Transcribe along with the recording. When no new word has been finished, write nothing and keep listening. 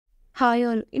Hi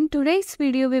all, in today's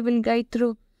video we will guide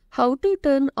through how to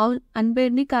turn on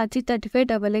Anbernic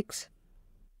RG35XX.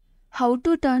 How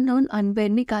to turn on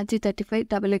Anbernic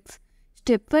RG35XX.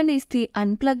 Step 1 is to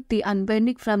unplug the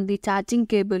Anbernic from the charging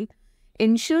cable.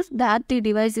 Ensure that the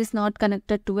device is not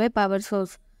connected to a power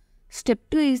source. Step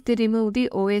 2 is to remove the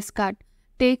OS card.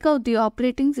 Take out the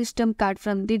operating system card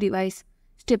from the device.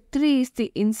 Step 3 is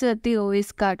to insert the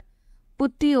OS card.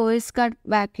 Put the OS card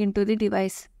back into the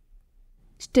device.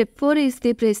 Step 4 is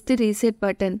to press the reset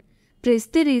button. Press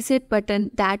the reset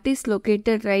button that is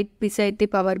located right beside the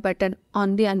power button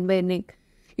on the Anbernic.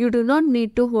 You do not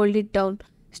need to hold it down.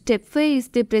 Step 5 is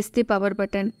to press the power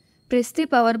button. Press the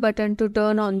power button to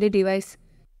turn on the device.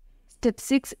 Step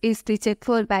 6 is to check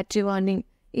for battery warning.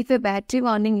 If a battery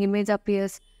warning image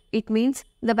appears, it means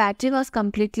the battery was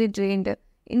completely drained.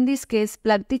 In this case,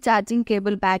 plug the charging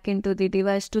cable back into the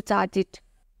device to charge it.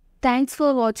 Thanks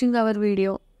for watching our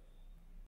video.